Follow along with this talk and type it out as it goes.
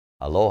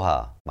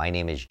Aloha, my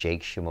name is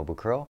Jake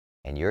Shimabukuro,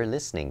 and you're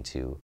listening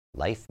to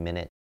Life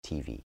Minute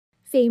TV.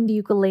 Famed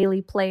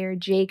ukulele player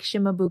Jake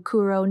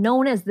Shimabukuro,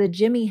 known as the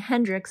Jimi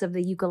Hendrix of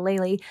the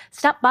ukulele,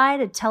 stopped by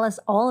to tell us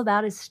all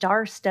about his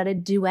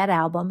star-studded duet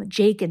album,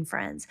 Jake and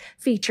Friends,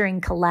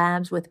 featuring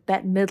collabs with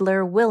Bette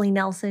Midler, Willie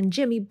Nelson,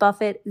 Jimmy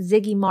Buffett,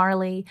 Ziggy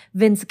Marley,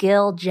 Vince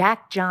Gill,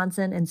 Jack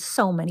Johnson, and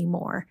so many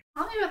more.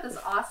 Tell me about this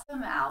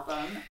awesome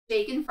album,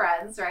 Jake and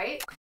Friends,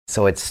 right?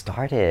 So it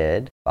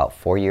started about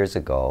 4 years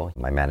ago.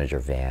 My manager,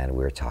 Van,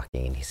 we were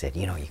talking. He said,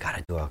 you got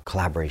to do a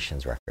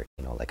collaborations record,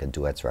 like a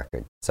duets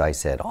record. So I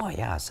said, oh,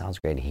 yeah, sounds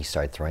great. And he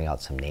started throwing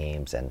out some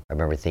names. And I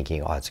remember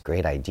thinking, oh, it's a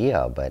great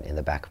idea. But in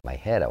the back of my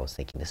head, I was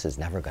thinking, this is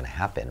never going to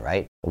happen,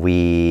 right?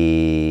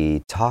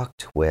 We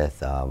talked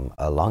with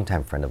a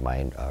longtime friend of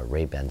mine,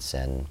 Ray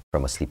Benson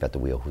from Asleep at the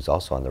Wheel, who's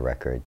also on the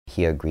record.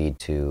 He agreed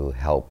to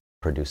help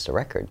produce the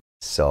record.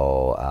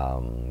 So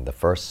the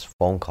first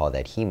phone call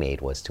that he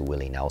made was to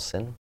Willie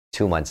Nelson.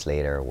 2 months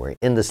later, we're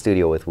in the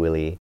studio with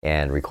Willie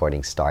and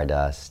recording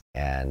Stardust.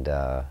 And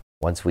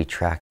once we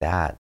tracked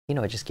that,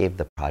 it just gave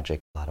the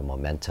project a lot of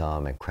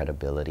momentum and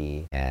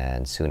credibility.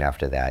 And soon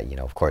after that,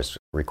 of course,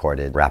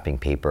 recorded Wrapping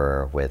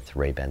Paper with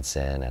Ray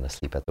Benson and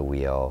Asleep at the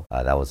Wheel.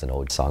 That was an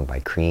old song by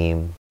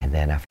Cream. And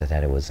then after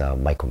that, it was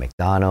Michael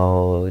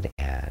McDonald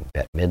and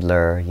Bette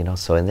Midler,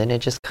 So, and then it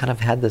just kind of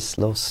had this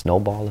little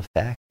snowball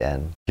effect.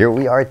 And here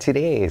we are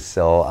today.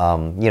 So,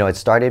 it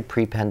started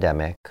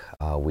pre-pandemic.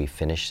 We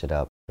finished it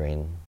up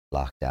during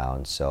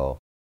lockdown. So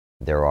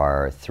there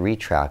are 3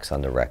 tracks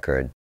on the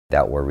record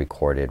that were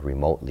recorded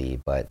remotely,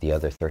 but the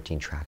other 13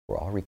 tracks were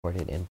all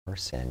recorded in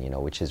person,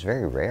 which is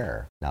very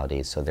rare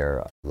nowadays. So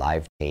they're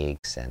live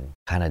takes and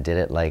kind of did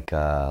it like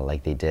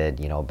they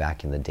did,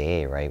 back in the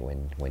day, right?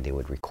 When they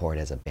would record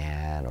as a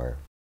band or,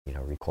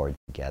 record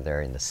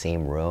together in the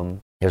same room.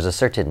 There's a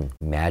certain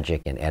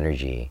magic and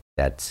energy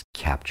that's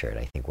captured,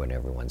 I think, when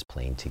everyone's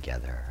playing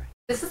together.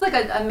 This is like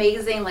an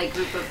amazing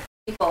group of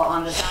people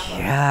on this album.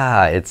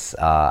 Yeah, it's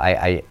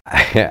I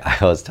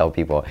always tell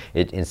people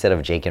instead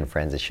of Jake and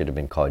Friends, it should have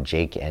been called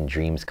Jake and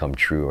Dreams Come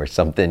True or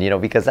something,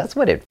 because that's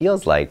what it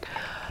feels like.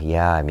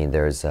 Yeah, I mean,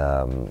 there's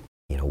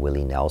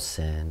Willie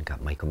Nelson,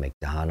 got Michael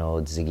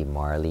McDonald, Ziggy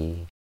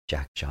Marley,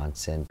 Jack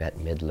Johnson, Bette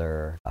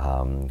Midler,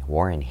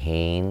 Warren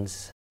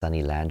Haynes,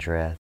 Sonny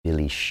Landreth,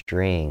 Billy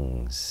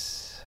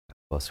Strings.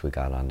 What else we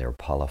got on there?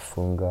 Paula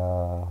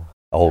Funga.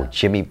 Oh,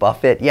 Jimmy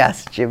Buffett.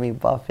 Yes, Jimmy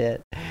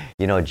Buffett.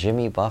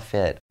 Jimmy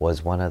Buffett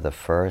was one of the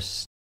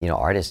first,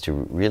 artists to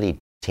really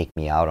take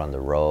me out on the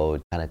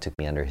road, kind of took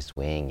me under his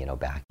wing,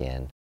 back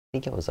in, I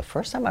think it was the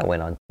first time I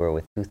went on tour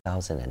with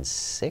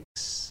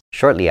 2006.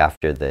 Shortly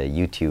after there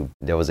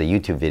was a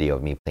YouTube video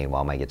of me playing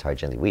While My Guitar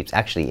Gently Weeps,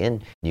 actually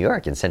in New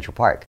York, in Central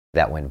Park,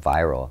 that went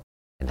viral.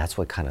 And that's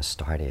what kind of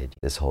started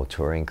this whole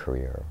touring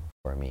career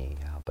for me.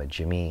 But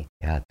Jimmy,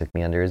 took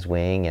me under his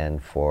wing.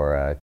 And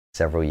for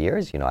several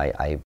years,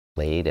 I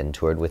played and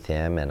toured with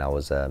him, and I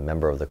was a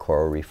member of the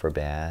Coral Reefer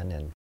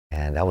band,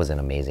 and that was an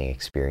amazing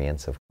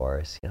experience, of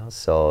course,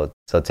 So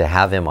to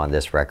have him on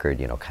this record,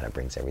 kind of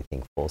brings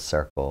everything full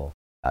circle.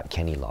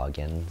 Kenny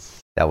Loggins,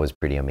 that was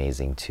pretty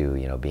amazing too,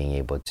 being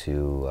able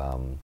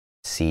to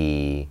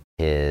see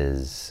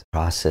his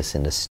process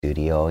in the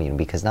studio,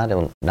 because not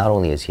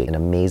only is he an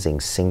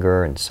amazing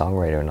singer and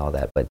songwriter and all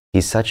that, but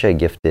he's such a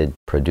gifted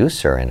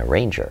producer and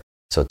arranger.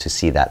 So to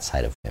see that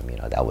side of him,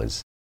 that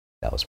was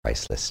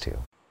priceless too.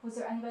 Was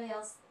there anybody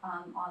else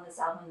on this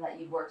album that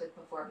you've worked with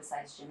before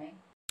besides Jimmy?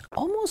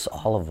 Almost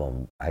all of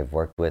them I've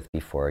worked with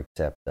before,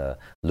 except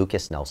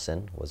Lucas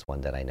Nelson was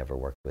one that I never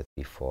worked with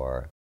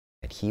before,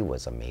 and he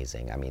was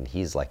amazing. I mean,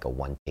 he's like a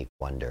one-take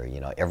wonder.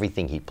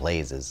 Everything he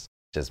plays is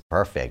just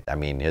perfect. I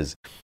mean, his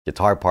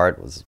guitar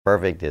part was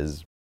perfect.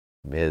 His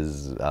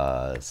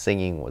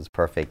singing was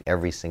perfect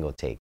every single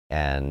take.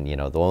 And,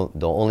 the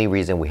only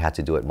reason we had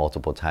to do it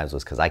multiple times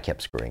was because I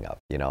kept screwing up,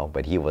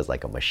 but he was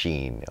like a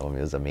machine. It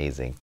was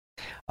amazing.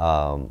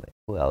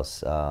 Who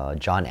else?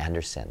 John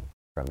Anderson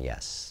from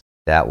Yes.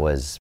 That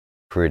was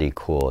pretty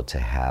cool to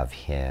have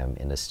him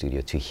in the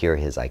studio, to hear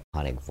his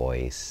iconic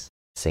voice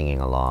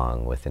singing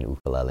along with an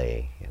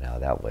ukulele.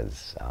 That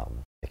was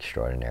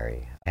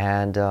extraordinary.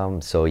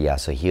 And so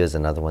he was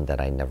another one that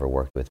I never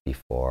worked with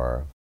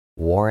before.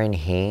 Warren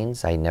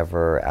Haynes, I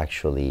never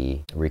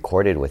actually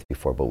recorded with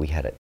before, but we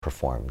had it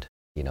performed,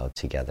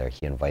 together.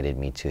 He invited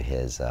me to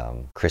his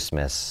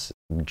Christmas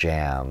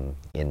jam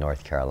in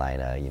North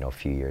Carolina, a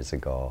few years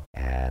ago.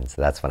 And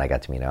so that's when I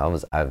got to meet him.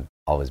 I've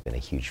always been a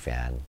huge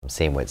fan.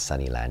 Same with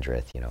Sonny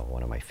Landreth,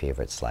 one of my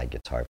favorite slide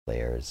guitar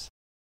players.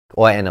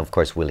 Well, and of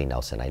course, Willie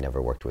Nelson. I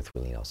never worked with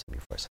Willie Nelson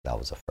before, so that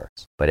was a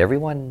first. But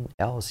everyone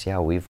else,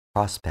 we've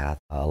crossed paths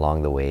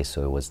along the way,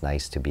 so it was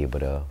nice to be able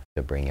to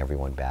bring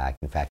everyone back.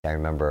 In fact, I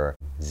remember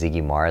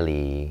Ziggy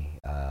Marley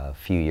a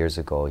few years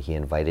ago, he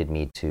invited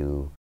me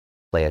to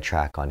play a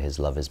track on his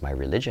Love Is My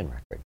Religion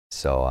record.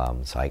 So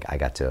I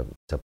got to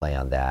play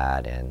on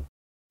that, and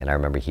I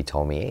remember he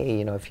told me,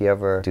 hey, if you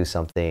ever do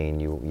something,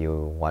 you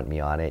want me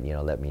on it,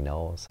 let me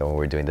know. So when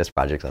we're doing this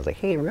project, I was like,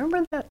 hey,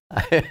 remember that?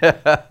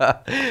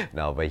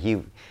 No, but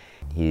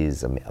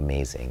he's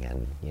amazing,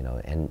 and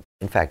and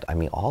in fact, I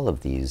mean, all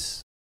of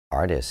these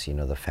artists,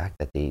 the fact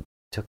that they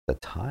took the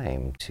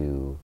time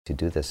to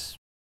do this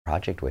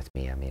project with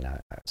me. I mean,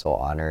 I'm so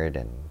honored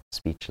and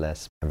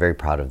speechless. I'm very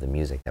proud of the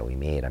music that we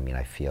made. I mean,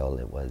 I feel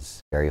it was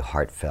very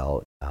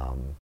heartfelt,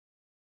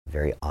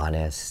 very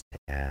honest,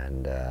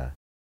 and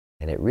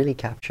it really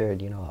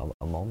captured,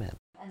 a moment.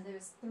 And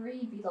there's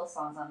 3 Beatles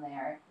songs on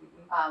there.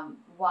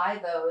 Why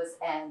those,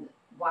 and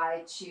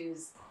why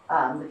choose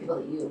the people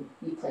that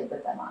you played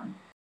with them on?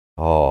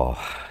 Oh,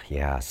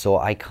 yeah. So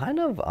I kind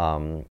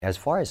of, as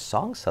far as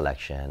song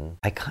selection,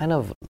 I kind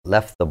of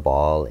left the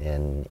ball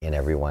in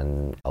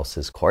everyone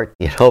else's court,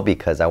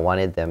 because I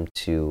wanted them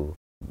to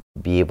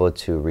be able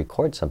to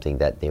record something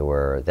that they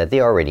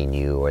already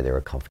knew or they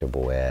were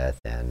comfortable with.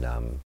 And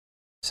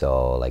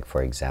so, like,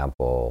 for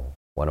example,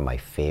 one of my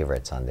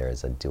favorites on there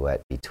is a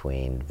duet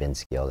between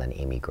Vince Gill and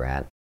Amy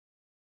Grant.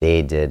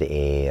 They did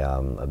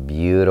a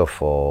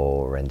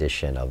beautiful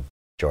rendition of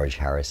George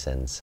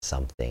Harrison's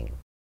 "Something."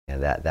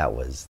 And that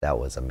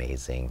was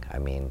amazing. I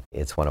mean,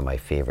 it's one of my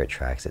favorite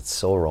tracks. It's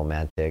so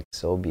romantic,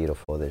 so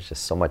beautiful. There's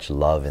just so much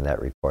love in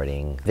that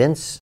recording.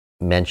 Vince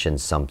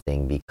mentioned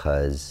something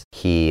because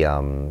we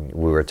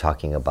were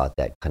talking about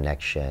that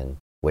connection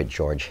with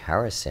George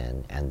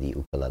Harrison and the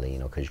ukulele,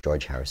 because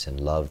George Harrison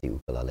loved the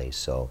ukulele.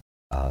 So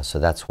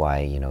that's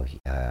why,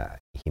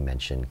 he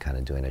mentioned kind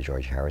of doing a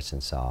George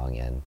Harrison song.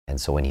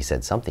 And so when he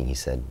said something, he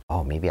said,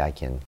 oh, maybe I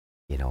can,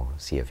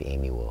 see if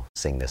Amy will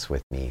sing this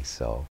with me.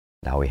 So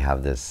now we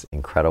have this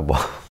incredible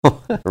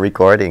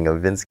recording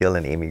of Vince Gill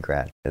and Amy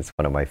Grant. It's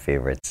one of my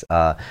favorites.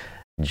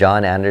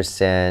 John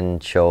Anderson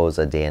chose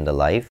A Day in the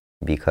Life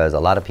because a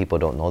lot of people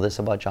don't know this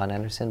about John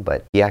Anderson,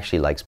 but he actually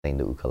likes playing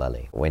the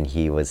ukulele. When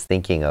he was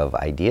thinking of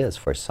ideas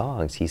for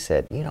songs, he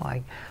said,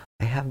 I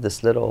have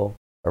this little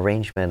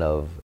arrangement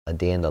of A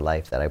Day in the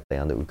Life that I play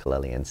on the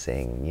ukulele and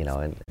sing,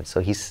 and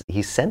so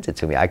he sent it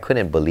to me. I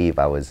couldn't believe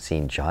I was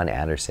seeing John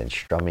Anderson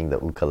strumming the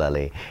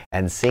ukulele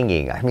and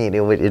singing. I mean,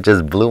 it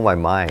just blew my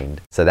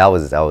mind. So that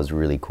was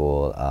really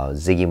cool.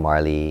 Ziggy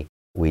Marley,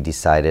 we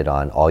decided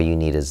on All You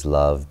Need Is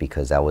Love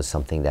because that was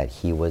something that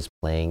he was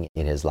playing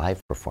in his live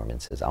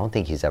performances. I don't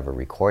think he's ever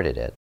recorded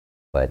it,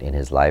 but in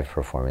his live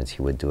performance,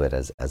 he would do it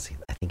as I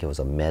think it was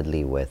a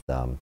medley with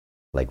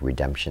like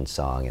Redemption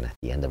Song, and at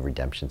the end of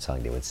Redemption Song,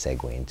 they would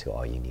segue into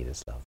All You Need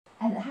Is Love.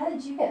 And how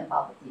did you get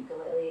involved with the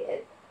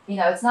ukulele?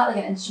 It's not like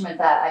an instrument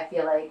that I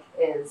feel like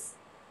is,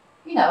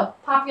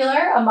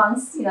 popular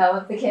amongst,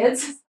 the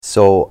kids.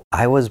 So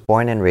I was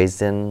born and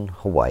raised in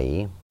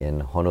Hawaii,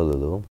 in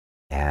Honolulu.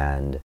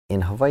 And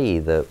in Hawaii,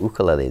 the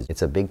ukulele,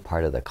 it's a big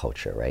part of the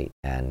culture, right?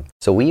 And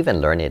so we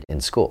even learn it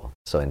in school.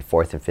 So in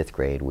 4th and 5th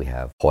grade, we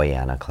have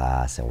Hoiana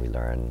class, and we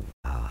learn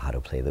how to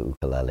play the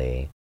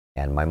ukulele.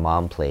 And my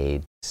mom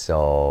played.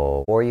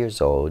 So 4 years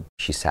old,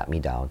 she sat me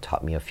down,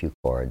 taught me a few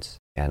chords.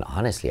 And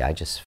honestly, I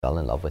just fell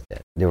in love with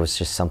it. There was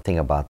just something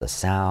about the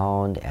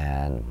sound,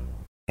 and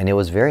it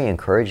was very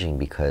encouraging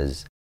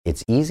because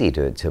it's easy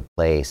to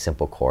play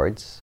simple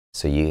chords.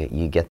 So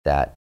you get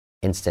that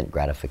instant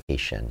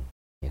gratification,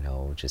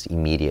 just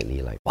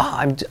immediately, like, wow,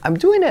 I'm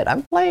doing it,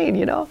 I'm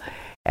playing,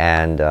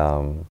 And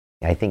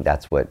I think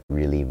that's what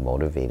really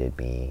motivated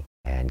me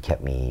and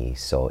kept me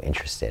so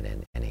interested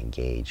and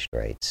engaged,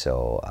 right?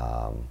 So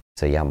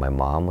yeah, my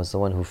mom was the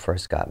one who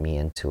first got me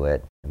into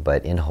it.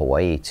 But in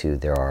Hawaii too,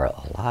 there are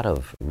a lot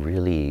of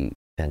really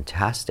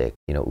fantastic,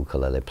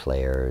 ukulele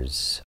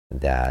players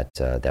that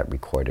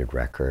recorded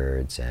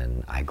records,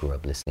 and I grew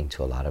up listening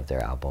to a lot of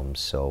their albums.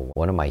 So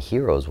one of my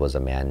heroes was a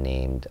man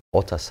named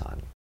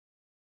Ota-san,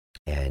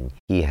 and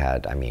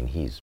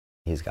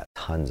he's got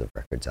tons of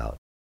records out.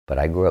 But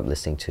I grew up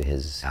listening to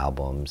his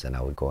albums, and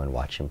I would go and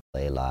watch him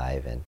play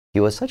live. And he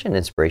was such an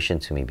inspiration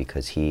to me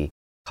because he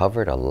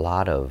covered a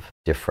lot of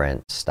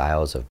different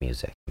styles of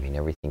music. I mean,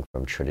 everything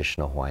from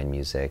traditional Hawaiian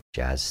music,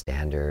 jazz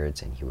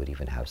standards, and he would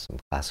even have some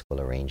classical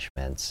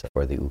arrangements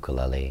for the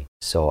ukulele.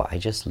 So I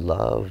just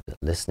loved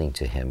listening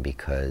to him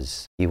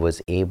because he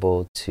was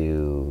able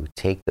to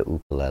take the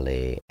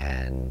ukulele,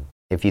 and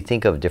if you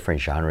think of different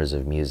genres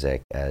of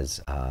music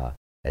as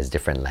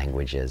different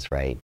languages,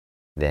 right?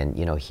 Then,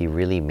 he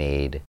really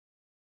made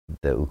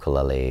the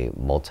ukulele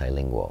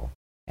multilingual.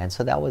 And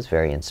so that was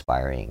very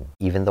inspiring.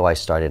 Even though I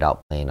started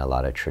out playing a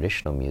lot of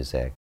traditional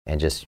music and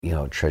just,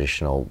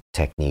 traditional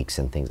techniques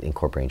and things,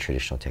 incorporating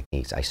traditional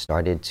techniques, I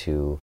started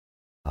to,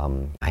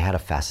 I had a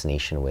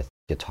fascination with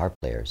guitar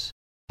players.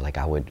 Like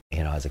I would,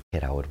 as a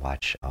kid, I would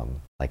watch,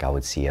 I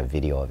would see a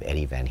video of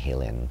Eddie Van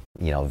Halen,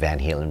 Van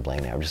Halen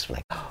playing. I was just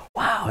like,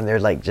 wow. And they're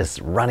like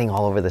just running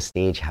all over the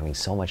stage, having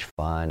so much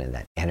fun, and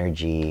that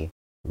energy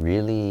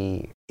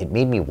really, it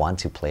made me want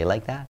to play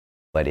like that.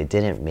 But it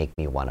didn't make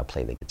me want to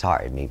play the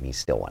guitar. It made me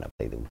still want to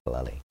play the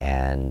ukulele.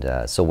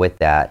 And so with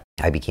that,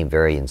 I became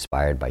very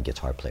inspired by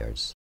guitar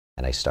players.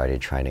 And I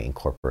started trying to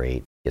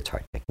incorporate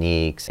guitar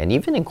techniques and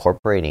even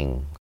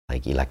incorporating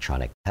like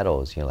electronic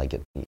pedals.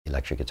 Like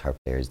electric guitar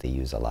players, they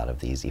use a lot of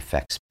these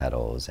effects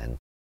pedals, and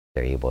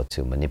they're able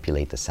to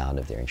manipulate the sound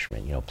of their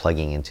instrument,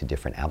 plugging into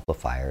different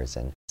amplifiers.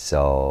 And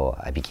so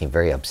I became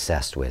very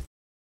obsessed with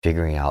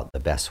figuring out the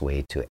best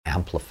way to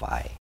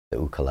amplify the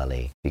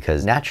ukulele,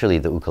 because naturally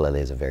the ukulele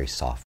is a very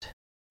soft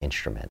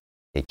instrument.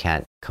 It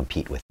can't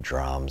compete with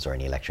drums or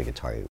an electric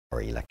guitar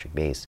or electric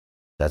bass.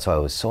 That's why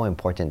it was so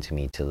important to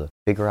me to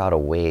figure out a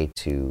way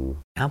to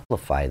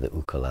amplify the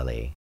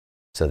ukulele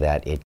so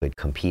that it could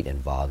compete in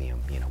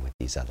volume, with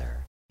these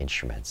other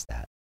instruments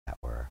that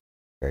were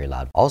very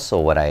loud. Also,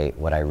 what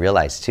I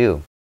realized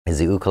too is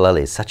the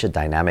ukulele is such a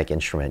dynamic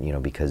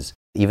instrument, because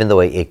even though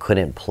it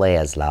couldn't play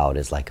as loud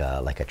as like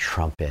a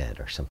trumpet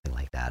or something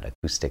like that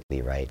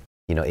acoustically, right?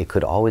 It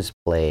could always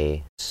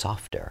play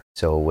softer.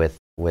 So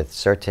with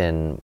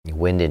certain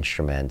wind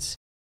instruments,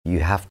 you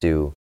have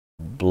to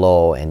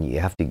blow and you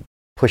have to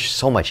push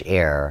so much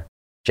air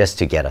just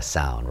to get a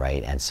sound,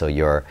 right? And so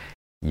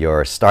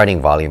your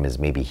starting volume is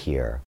maybe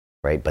here,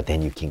 right? But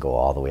then you can go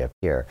all the way up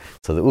here.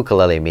 So the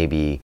ukulele,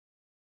 maybe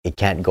it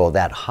can't go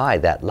that high,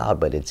 that loud,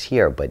 but it's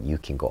here, but you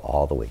can go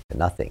all the way to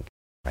nothing,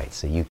 right?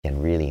 So you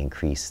can really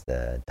increase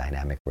the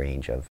dynamic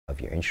range of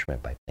your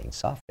instrument by playing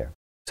softer.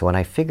 So when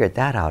I figured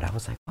that out, I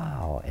was like,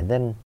 wow. And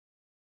then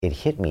it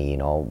hit me,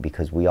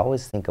 because we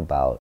always think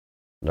about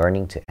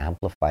learning to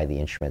amplify the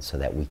instrument so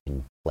that we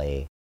can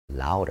play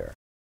louder.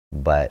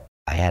 But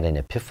I had an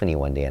epiphany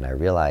one day and I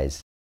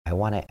realized I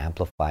want to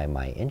amplify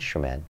my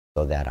instrument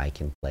so that I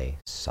can play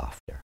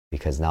softer.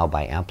 Because now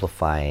by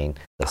amplifying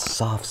the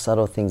soft,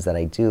 subtle things that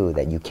I do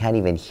that you can't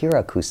even hear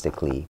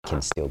acoustically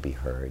can still be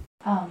heard.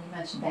 You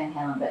mentioned Van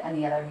Halen, but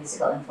any other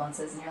musical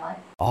influences in your life?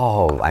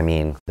 Oh, I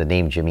mean, the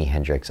name Jimi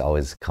Hendrix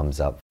always comes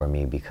up for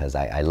me because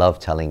I love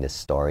telling this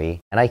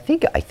story. And I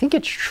think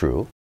it's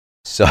true.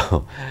 So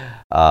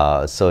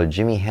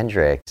Jimi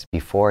Hendrix,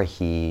 before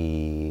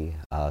he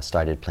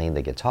started playing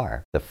the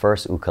guitar, the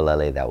first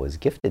ukulele that was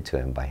gifted to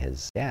him by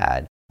his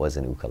dad was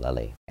an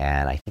ukulele.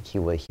 And I think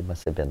he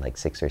must have been like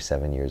 6 or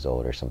 7 years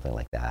old or something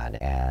like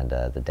that. And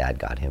the dad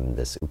got him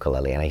this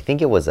ukulele. And I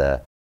think it was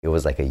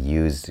like a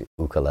used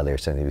ukulele or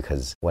something,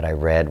 because what I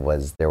read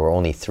was there were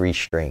only 3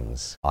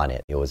 strings on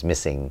it. It was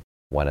missing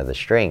one of the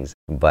strings.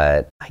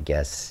 But I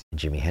guess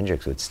Jimi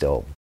Hendrix would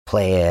still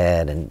play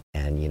it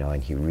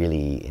and he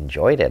really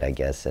enjoyed it, I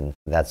guess. And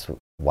that's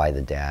why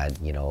the dad,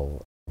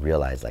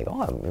 realized like,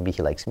 oh, maybe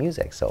he likes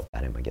music. So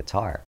got him a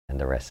guitar and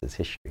the rest is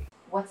history.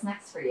 What's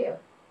next for you?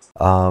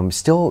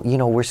 Still,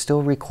 we're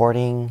still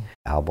recording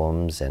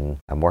albums and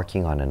I'm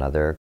working on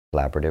another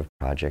collaborative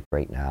project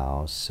right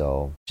now.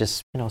 So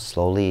just,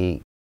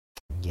 slowly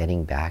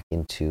getting back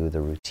into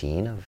the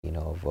routine of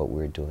what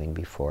we were doing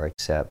before,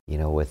 except,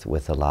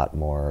 with a lot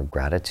more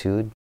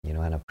gratitude,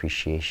 and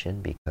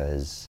appreciation,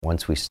 because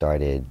once we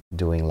started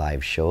doing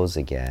live shows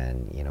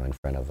again, in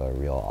front of a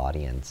real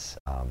audience,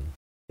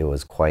 it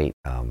was quite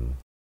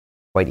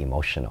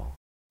emotional.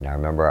 And I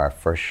remember our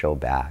first show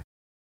back,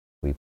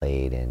 we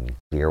played in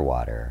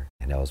Clearwater,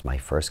 and it was my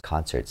first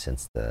concert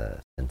since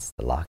the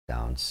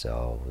lockdown.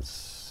 So it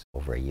was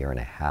over 1.5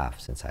 years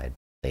since I had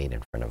played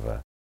in front of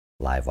a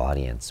live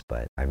audience.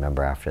 But I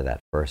remember after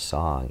that first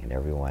song, and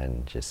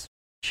everyone just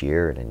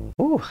cheered, and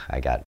I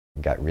got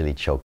really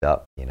choked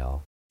up,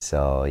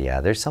 So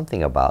yeah, there's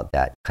something about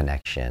that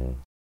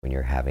connection when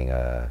you're having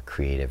a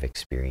creative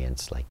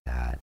experience like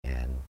that.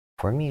 And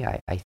for me,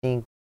 I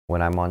think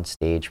when I'm on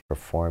stage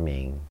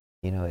performing,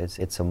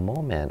 it's a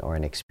moment or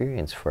an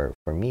experience for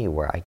me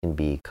where I can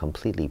be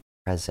completely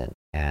present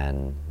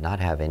and not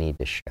have any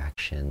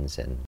distractions,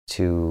 and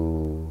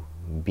to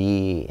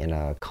be in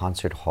a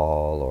concert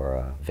hall or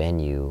a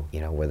venue,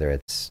 whether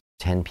it's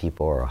 10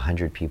 people or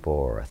 100 people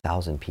or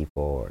 1,000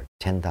 people or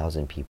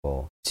 10,000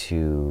 people,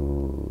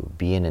 to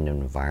be in an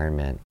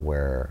environment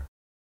where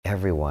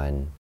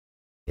everyone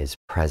is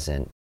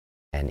present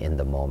and in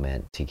the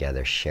moment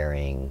together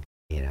sharing,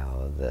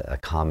 a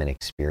common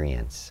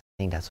experience.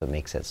 I think that's what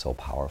makes it so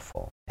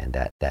powerful, and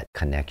that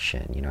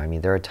connection.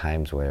 There are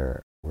times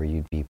where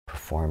you'd be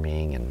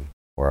performing, and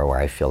where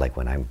I feel like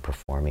when I'm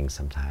performing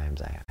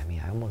sometimes, I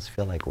almost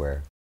feel like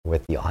we're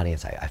with the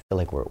audience. I feel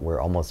like we're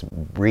almost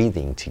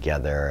breathing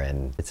together,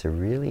 and it's a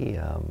really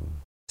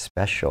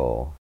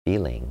special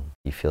feeling.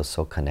 You feel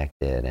so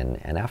connected,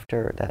 and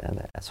after that,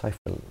 and that's why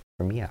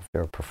for me,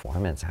 after a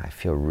performance, I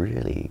feel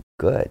really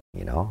good.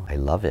 I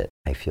love it.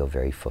 I feel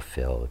very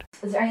fulfilled.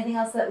 Is there anything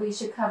else that we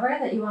should cover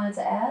that you wanted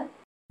to add?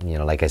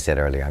 Like I said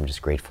earlier, I'm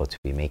just grateful to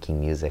be making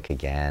music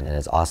again, and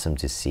it's awesome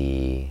to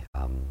see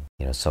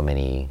so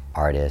many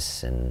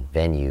artists and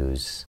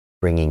venues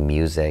bringing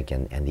music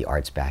and the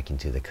arts back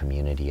into the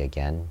community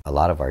again. A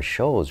lot of our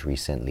shows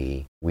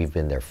recently, we've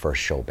been their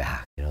first show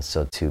back,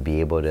 so to be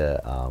able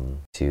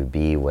to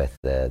be with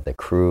the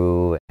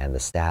crew and the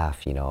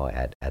staff,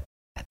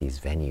 at these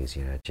venues,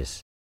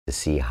 just to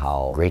see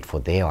how grateful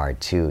they are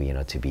too,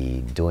 to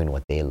be doing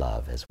what they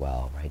love as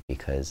well, right?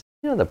 Because,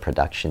 the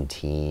production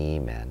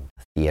team and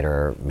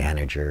theater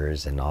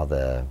managers and all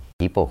the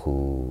people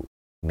who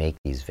make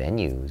these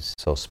venues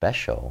so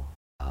special,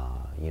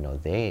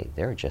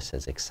 they're just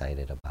as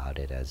excited about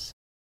it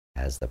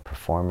as the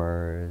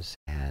performers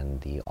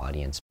and the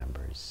audience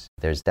members.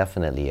 There's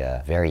definitely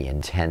a very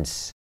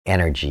intense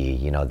energy,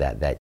 you know,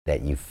 that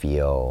you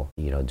feel,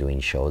 you know, doing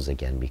shows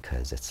again,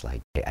 because it's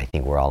like, I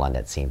think we're all on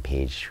that same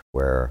page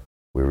where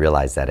we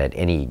realize that at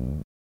any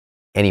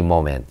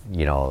moment,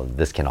 you know,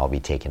 this can all be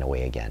taken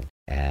away again.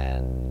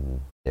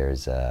 And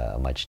there's a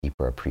much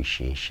deeper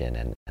appreciation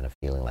and a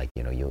feeling like,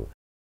 you know,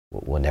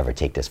 we'll never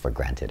take this for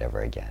granted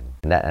ever again.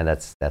 And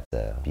that's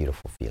a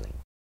beautiful feeling.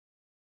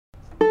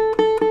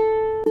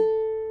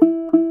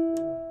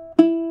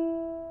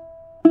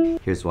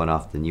 Here's one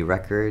off the new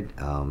record.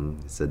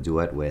 It's a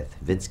duet with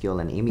Vince Gill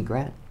and Amy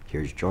Grant.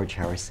 Here's George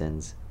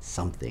Harrison's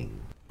Something.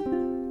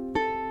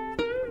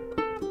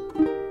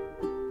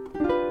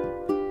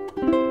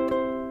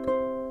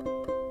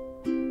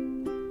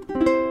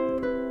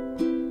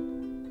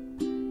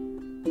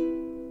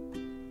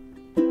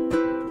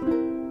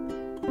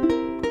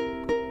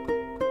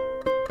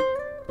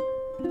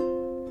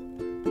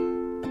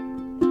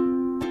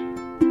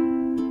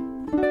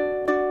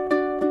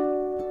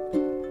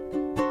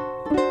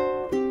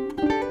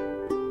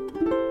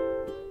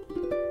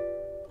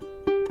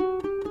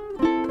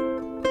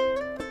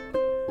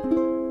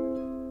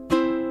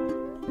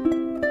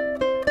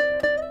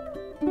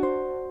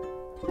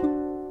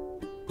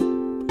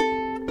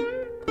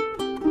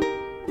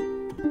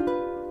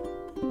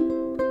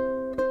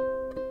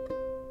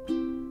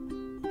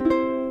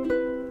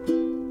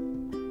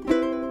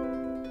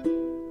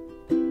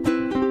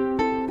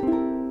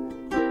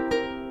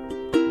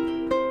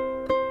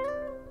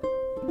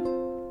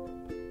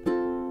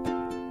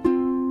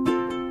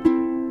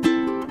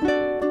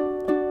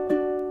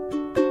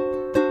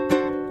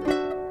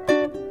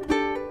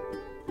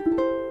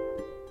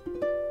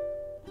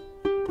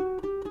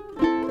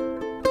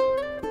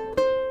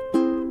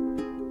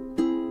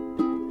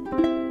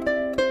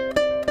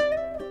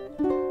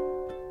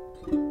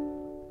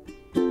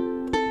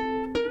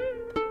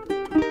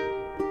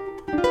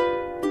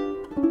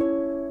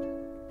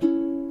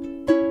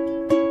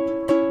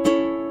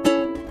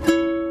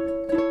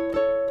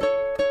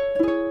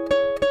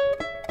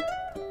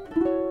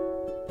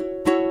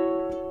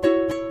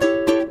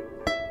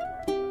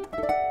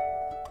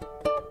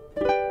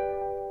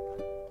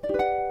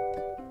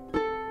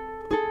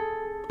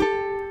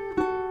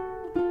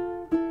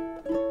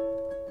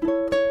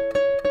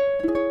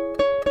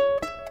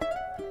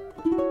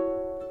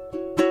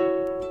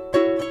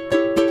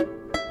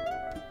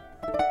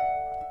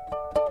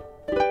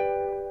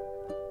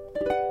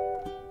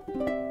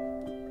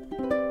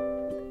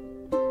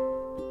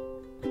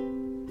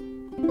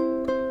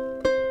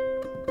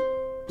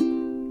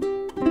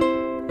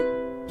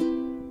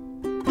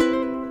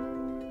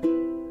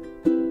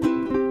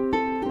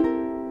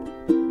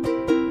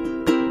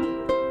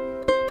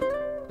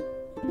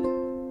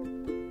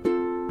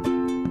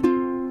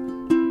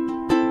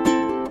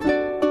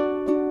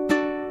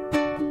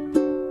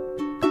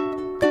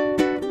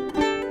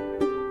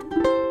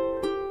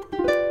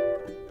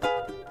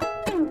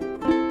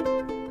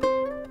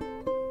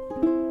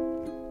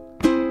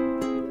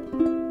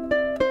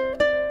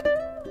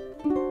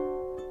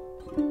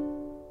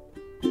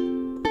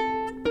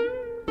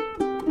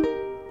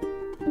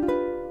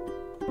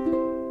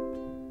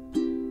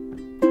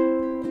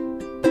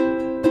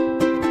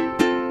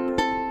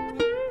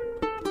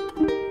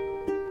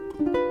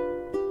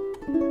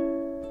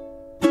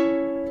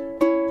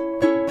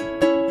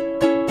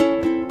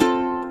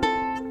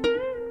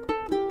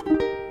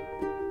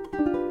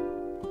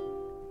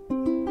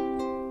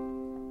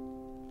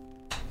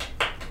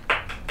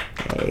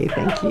 Hey,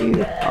 thank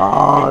you.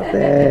 Oh,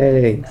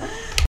 thanks.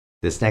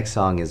 This next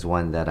song is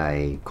one that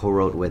I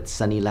co-wrote with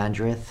Sonny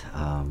Landreth.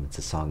 It's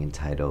a song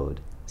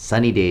entitled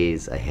Sunny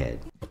Days Ahead.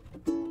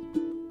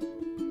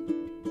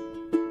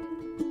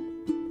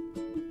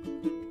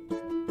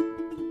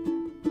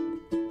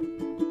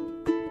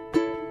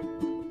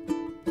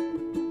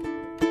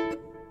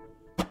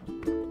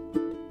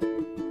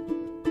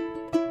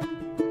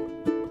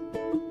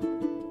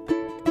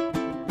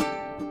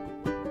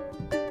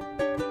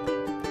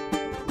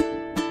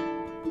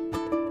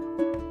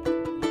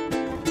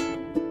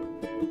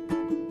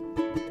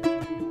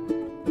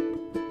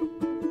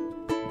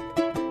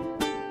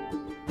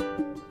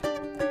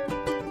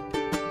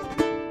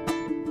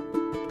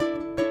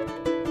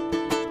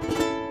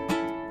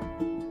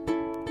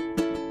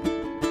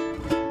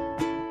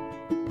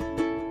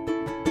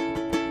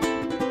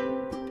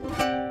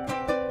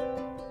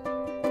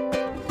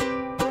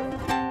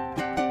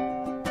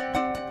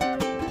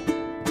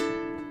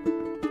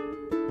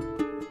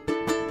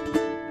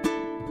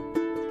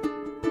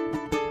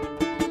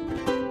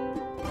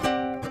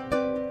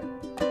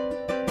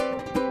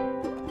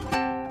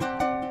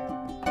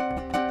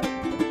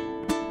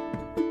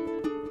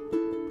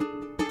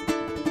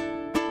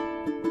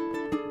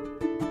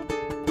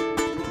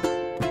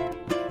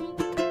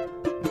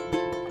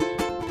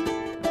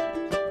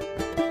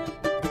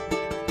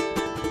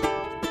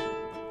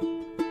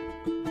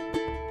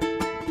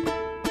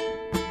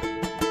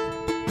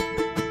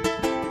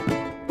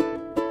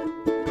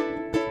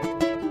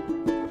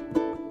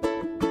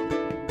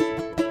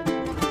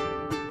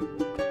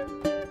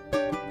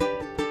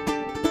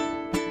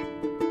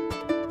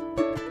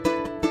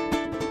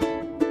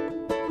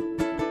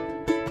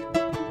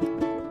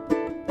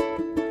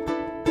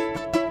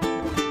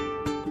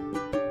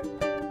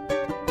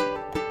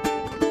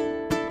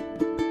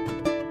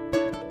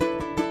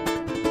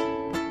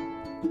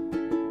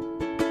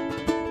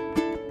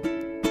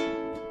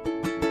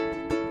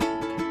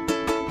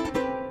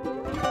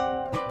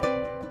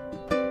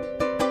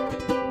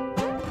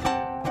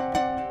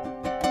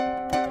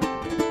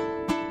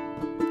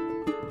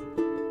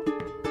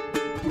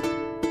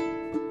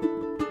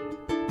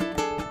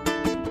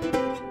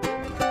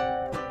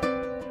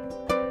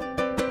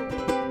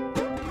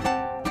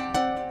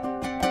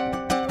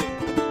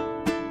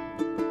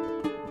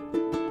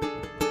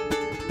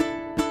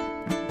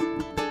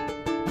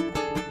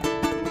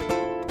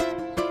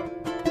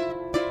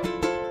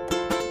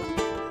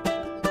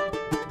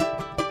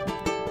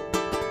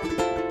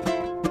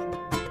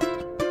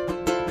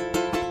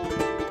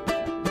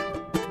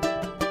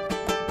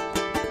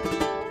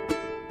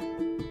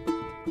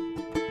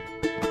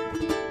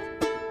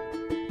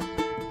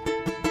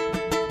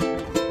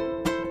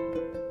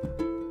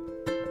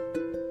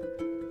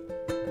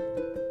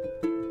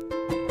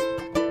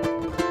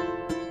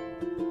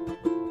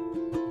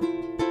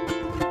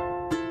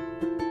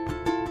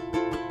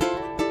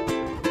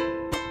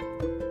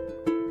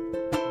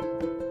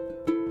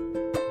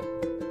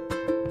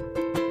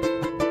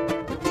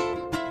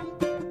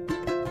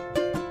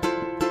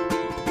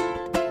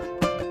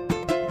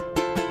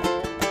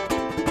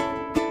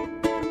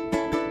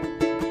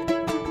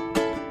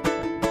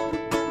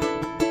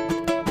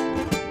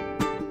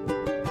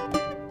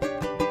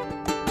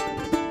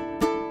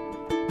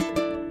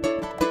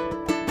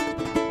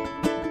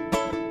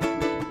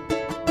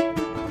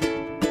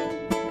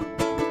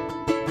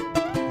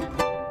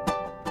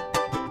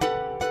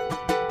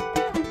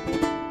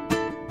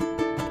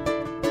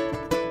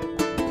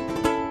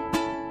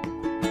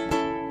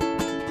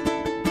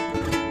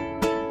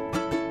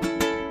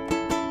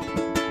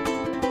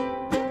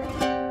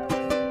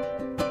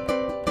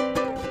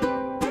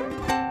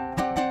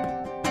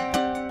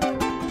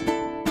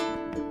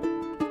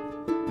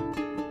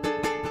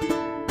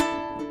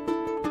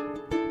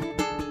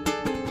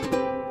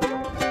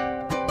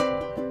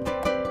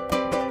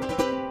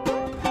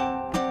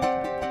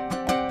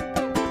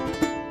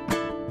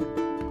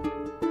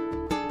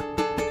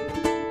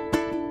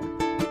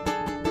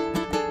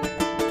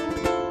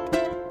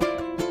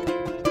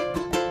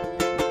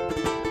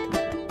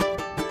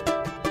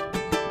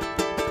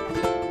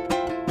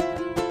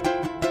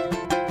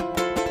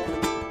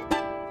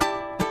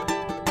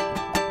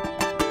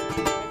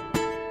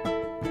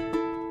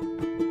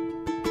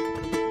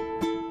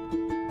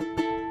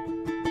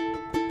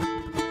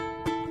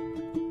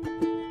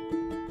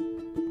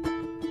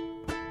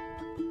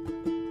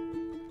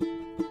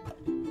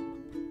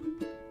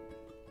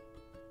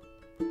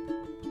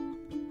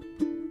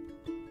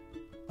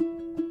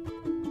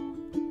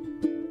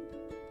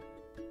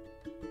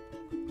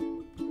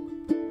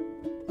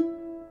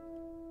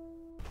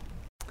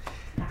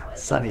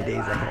 Sunny days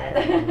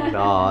ahead.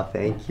 Oh,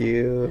 thank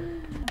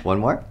you. One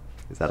more?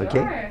 Is that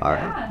okay? All right.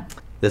 Yeah.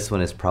 This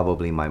one is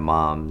probably my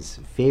mom's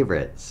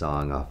favorite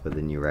song off of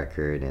the new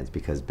record, and it's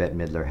because Bette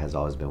Midler has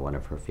always been one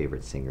of her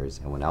favorite singers.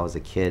 And when I was a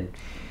kid,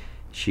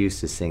 she used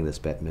to sing this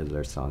Bette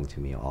Midler song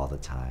to me all the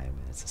time.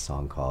 It's a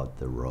song called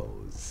The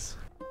Rose.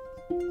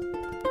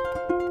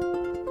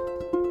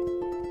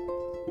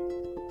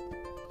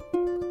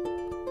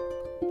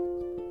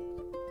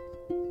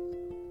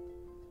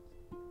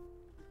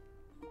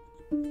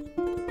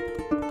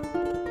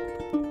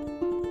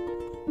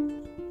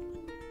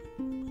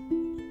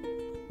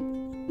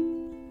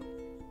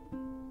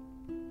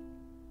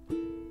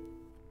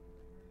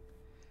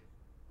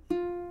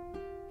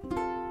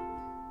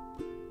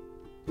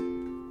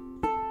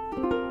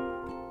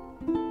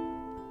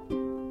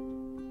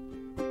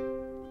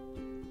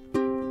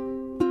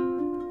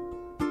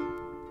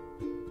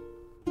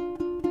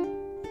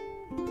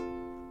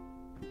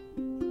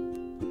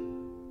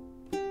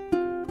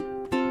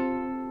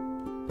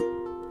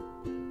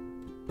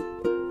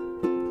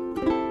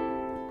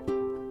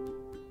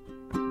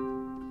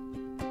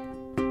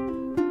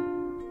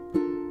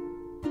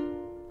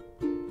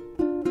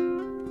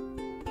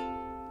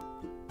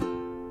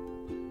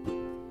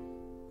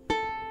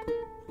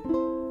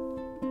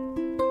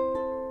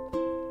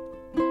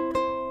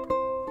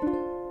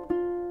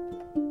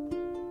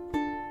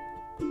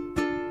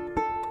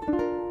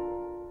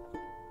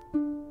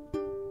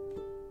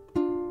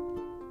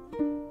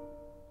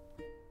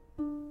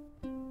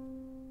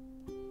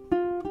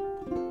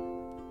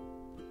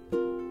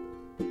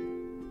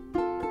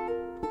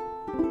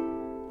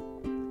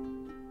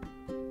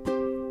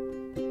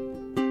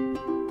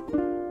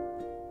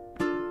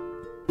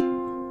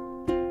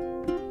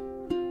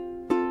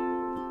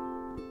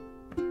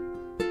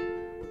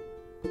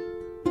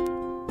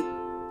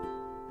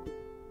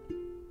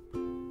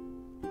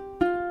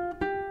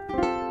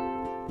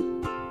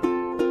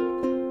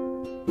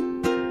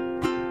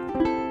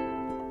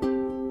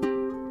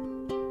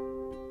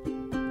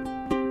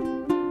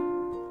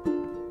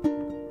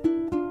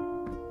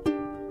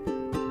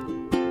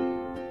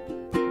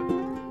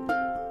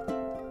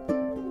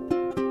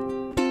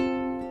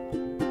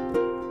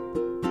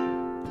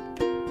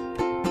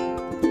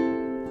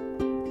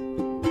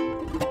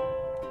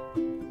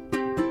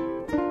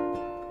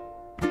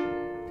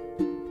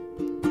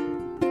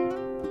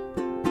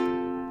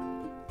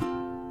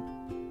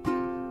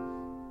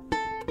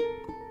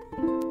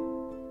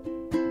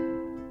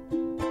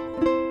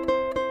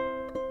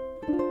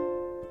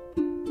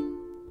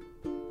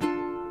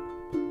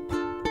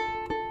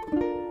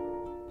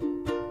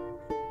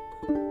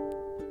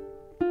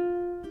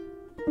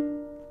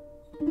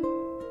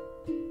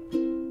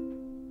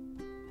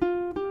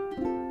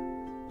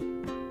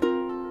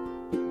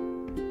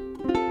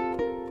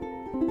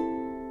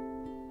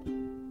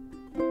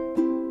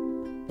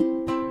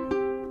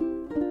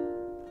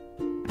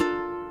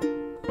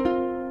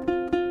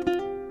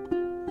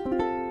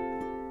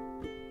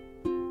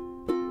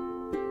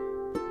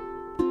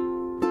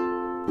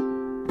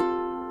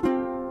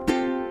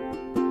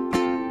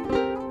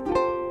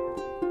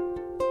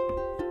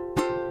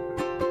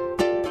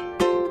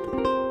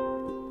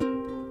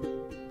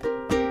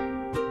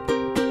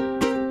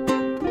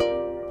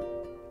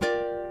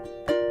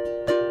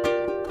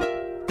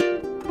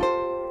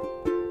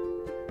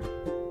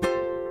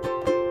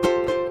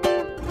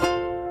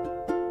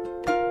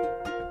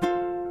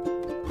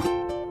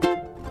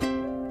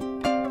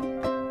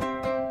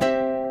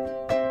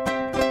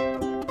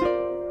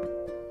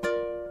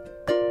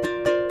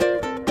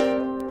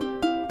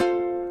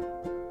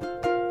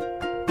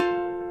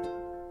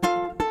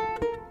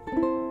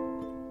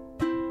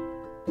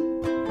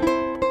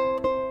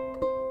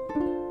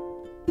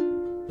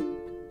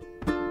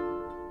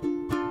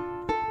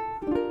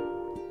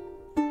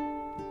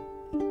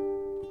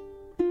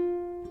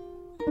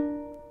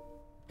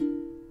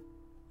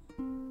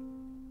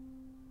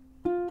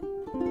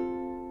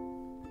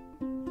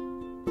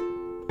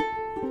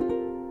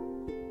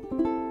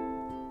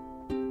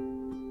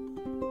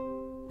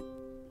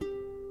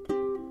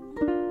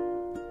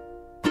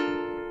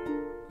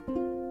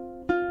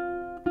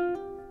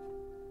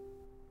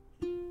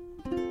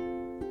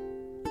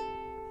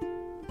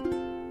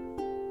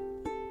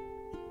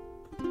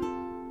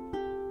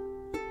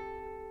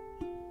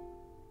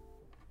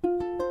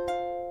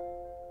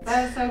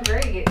 That was so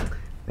great.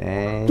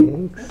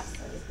 Thanks.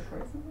 Oops, I just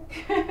recorded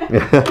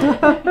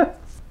something.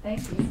 Thank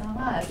you so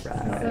much. This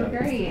is so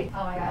great.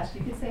 Oh my gosh,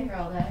 you could stay here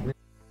all day.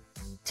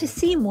 To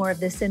see more of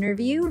this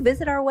interview,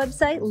 visit our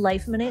website,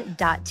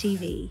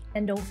 lifeminute.tv.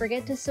 And don't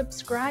forget to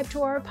subscribe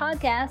to our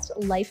podcast,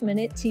 Life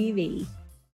Minute TV.